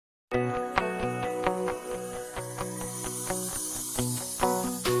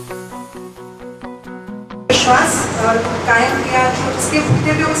विश्वास कायम किया, जिसके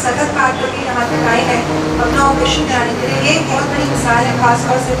भूते पे वो सतत बात करके यहाँ तक आई है अपना ऑपरेशन कराने के लिए। ये एक बहुत बड़ी मिसाल है,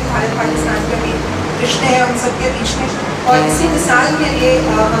 खासतौर से भारत पाकिस्तान के भी रिश्ते हैं उन सबके बीच में। और इसी मिसाल के लिए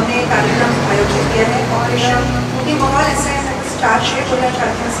हमने कार्यक्रम आयोजित किया है। और क्योंकि माहौल ऐसा है, स्टार शेप होना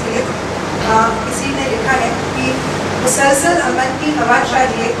चाहते हैं इसके लिए किसी ने लिखा है कि मुसलसल अमन की हवा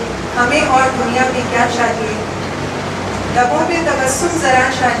चाहिए हमें और दुनिया में क्या चाहिए, लबों पे तबस्सुम ज़रा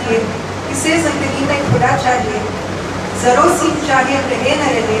चाहिए, किसे ज़िंदगी में खुदा चाहिए, ज़रो सीख चाहे रहे न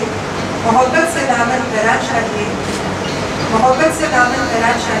रहे, मोहब्बत से दामन भरा चाहिए, मोहब्बत से दामन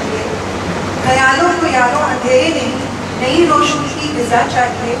भरा चाहिए, ख्यालों को यारों अंधेरे नहीं नई रोशनी की ग़िज़ा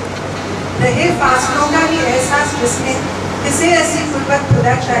चाहिए, रहे फासलों का ही एहसास जिसमें किसे ऐसी गुर्बत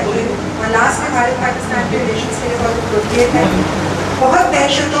खुदा चाहिए। और लास्ट में भारत पाकिस्तान के रिलेशन के लिए बहुत अप्रोप्रिएट है। बहुत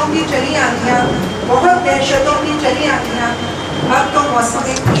दहशतों की चली आंधियाँ, बहुत दहशतों की चली आंधियाँ, अब तो मौसम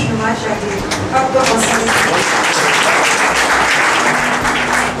में खुशनुमा चाहिए, अब तो मौसम में।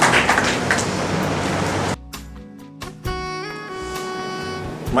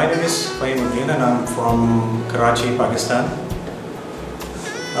 My name is Fahim and I'm from Karachi, Pakistan.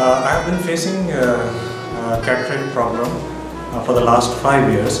 I have been facing a cataract problem for the last 5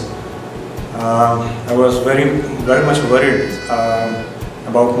 years. I was very much worried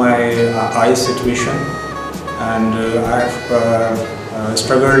about my eye situation, and I have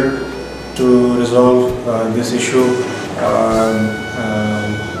struggled to resolve this issue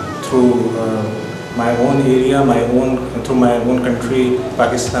through my own area, through my own country,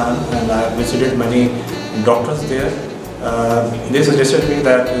 Pakistan, and I have visited many doctors there. They suggested me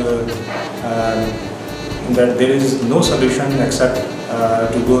that there is no solution except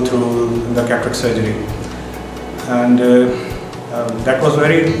to go through the cataract surgery, and that was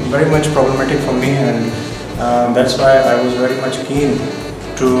very much problematic for me, and that's why I was very much keen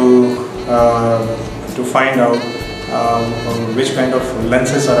to find out which kind of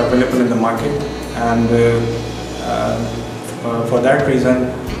lenses are available in the market, and for that reason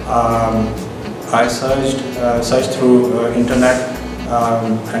I searched through internet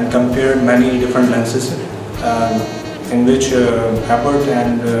and compared many different lenses, in which Abbott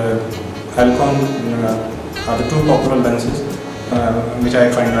and Alcon are the two popular lenses which I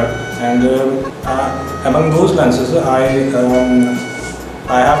find out. And among those lenses, I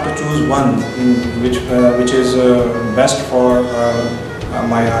have to choose one which is best for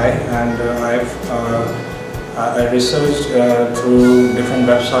my eye, and I researched through different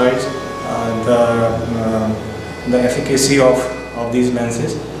websites the efficacy of these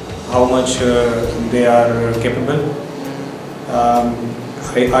lenses, how much they are capable.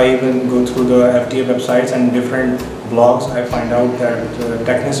 I even go through the FDA websites and different blogs. I find out that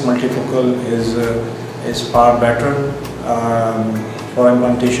Technis multifocal is far better for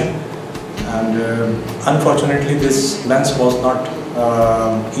implantation, and unfortunately this lens was not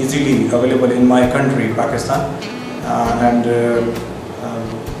easily available in my country, Pakistan, and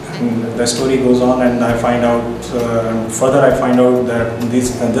the story goes on, and I find out further that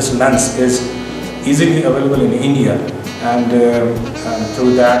this lens is easily available in India, and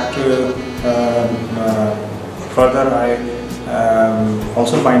through that further I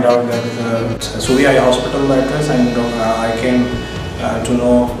also find out that SuVi hospital address, and I came to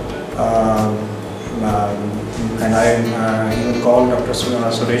know, and I even called Dr.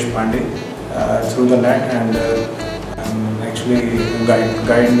 Suresh Pandey through the net, and actually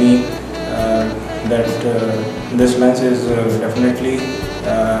guide me that this lens is definitely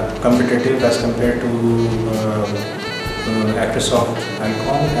competitive as compared to Actors of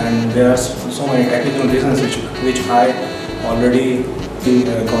Icon, and there are so many technical reasons which I already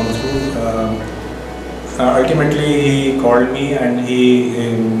gone through. Ultimately, he called me and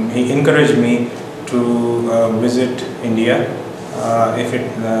he encouraged me to visit India.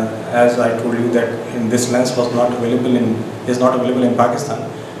 As I told you that this lens was not available is not available in Pakistan,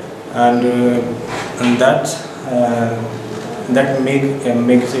 and that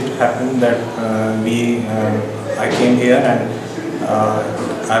makes it happen that I came here, and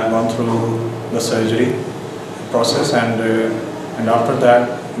I've gone through the surgery process, and after that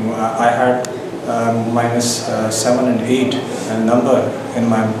I had -7 and 8 number in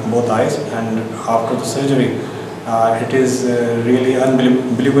my both eyes, and after the surgery it is really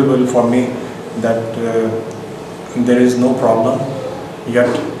unbelievable for me that there is no problem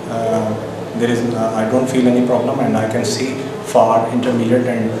yet. I don't feel any problem, and I can see far, intermediate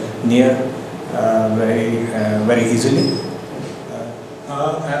and near very easily.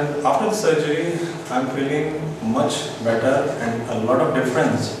 And after the surgery I'm feeling much better and a lot of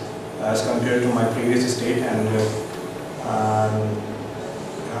difference as compared to my previous state, and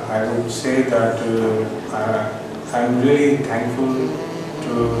I would say that I'm really thankful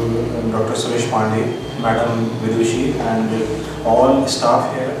to Dr. Suresh Pandey, Madam Vidushi, and all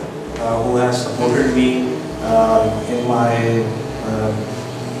staff here who has supported me in my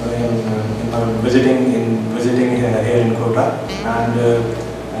visiting here in Kota, and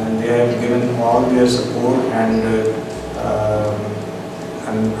they have given all their support, and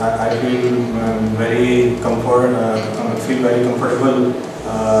I feel very comfortable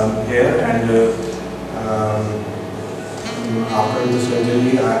here, and after the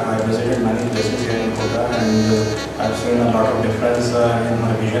surgery I visited many places here in Kota, and I've seen a lot of difference in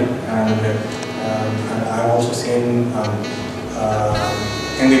my vision, and I've also seen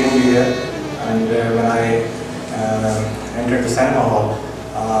in the movie here, and when I entered the cinema hall,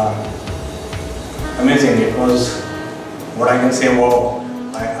 amazing. It was, what I can say, wow.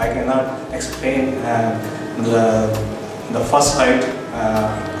 I cannot explain the first sight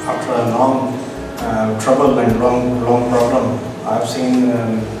after a long trouble and long problem. I've seen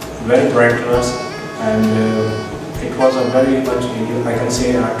very bright colors, and it was a very much, I can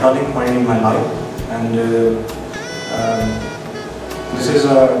say, a turning point in my life, and this is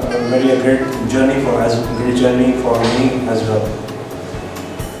a great journey for me as well.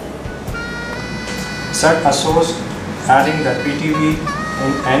 Said a source, adding that PTV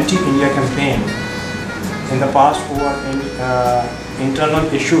in anti-India campaign in the past over internal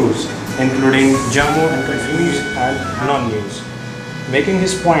issues including Jammu and Kashmir and non-news. Making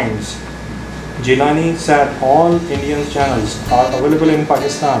his points, Jilani said all Indian channels are available in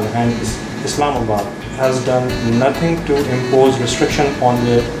Pakistan and Islamabad has done nothing to impose restriction on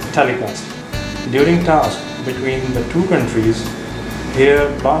the telecast. During task between the two countries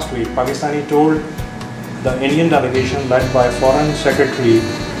here last week, Pakistani told the Indian delegation led by Foreign Secretary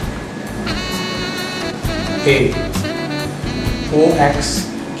A.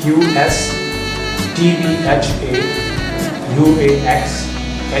 OXQS TBHA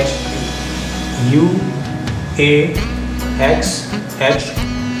UAXHP UAXHU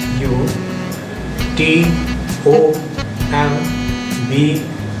TOMBN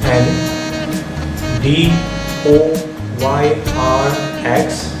DOYRX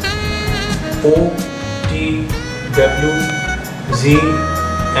OTWZNQ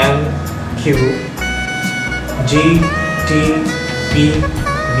GTPVKM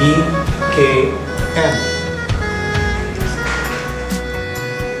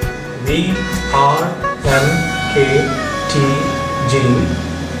VRMKTG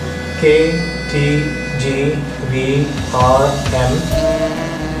KTGVRM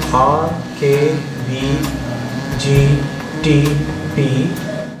RKBGTP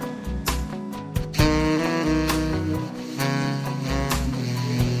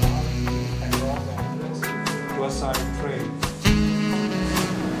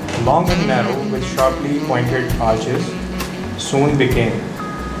long and narrow with sharply pointed arches soon became.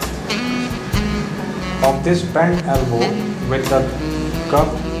 Of this bent elbow with the cup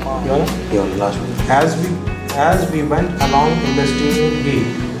as we went along in the steaming heat,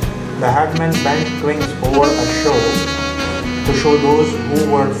 the headman bent wings over a show to show those who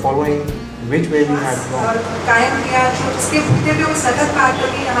were following which way we had gone. कायम किया जिसके भूते भी वो सतत बात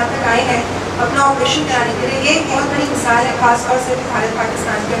करके यहाँ तक आए हैं अपना ऑपरेशन कराने के लिए। ये एक बहुत बड़ी मिसाल है, खासतौर से भारत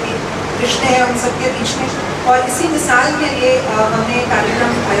पाकिस्तान के भी रिश्ते हैं उन सबके बीच में, और इसी मिसाल के लिए हमने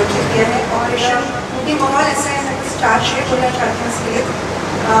कार्यक्रम आयोजित किया है। और क्योंकि माहौल ऐसा है, मैं स्टार्ट शेयर बोलना चाहती हूँ इसके लिए।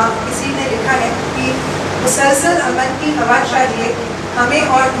 किसी ने लिखा है कि मुसलसल अमन की हवा चाहिए हमें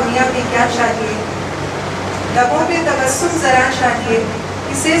और दुनिया में क्या चाहिए, लबों पे तबस्सुम ज़रा चाहिए,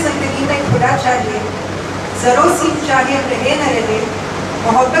 इसे ज़िंदगी में खुदा चाहिए, ज़रो सीन चाहे रहे न रहे,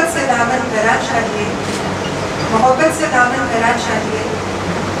 मोहब्बत से दामन भरा चाहिए, मोहब्बत से दामन भरा चाहिए,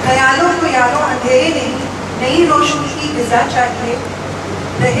 ख्यालों को यारों अंधेरे नहीं, नई रोशनी की ग़िज़ा चाहिए,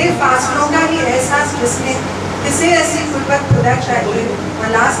 रहे फासलों का ही एहसास जिसमें, इसे ऐसी गुर्बत खुदा चाहिए। और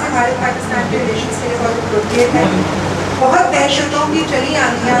लास्ट में भारत पाकिस्तान के रिलेशंस के लिए बहुत अप्रोप्रिएट है। बहुत दहशतों की चली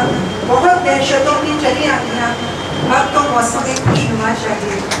आंधियाँ, बहुत दहशतों की चली आंधियाँ, अब तो मौसम खुशनुमा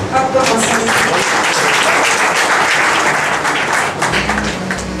चाहिए, अब तो मौसम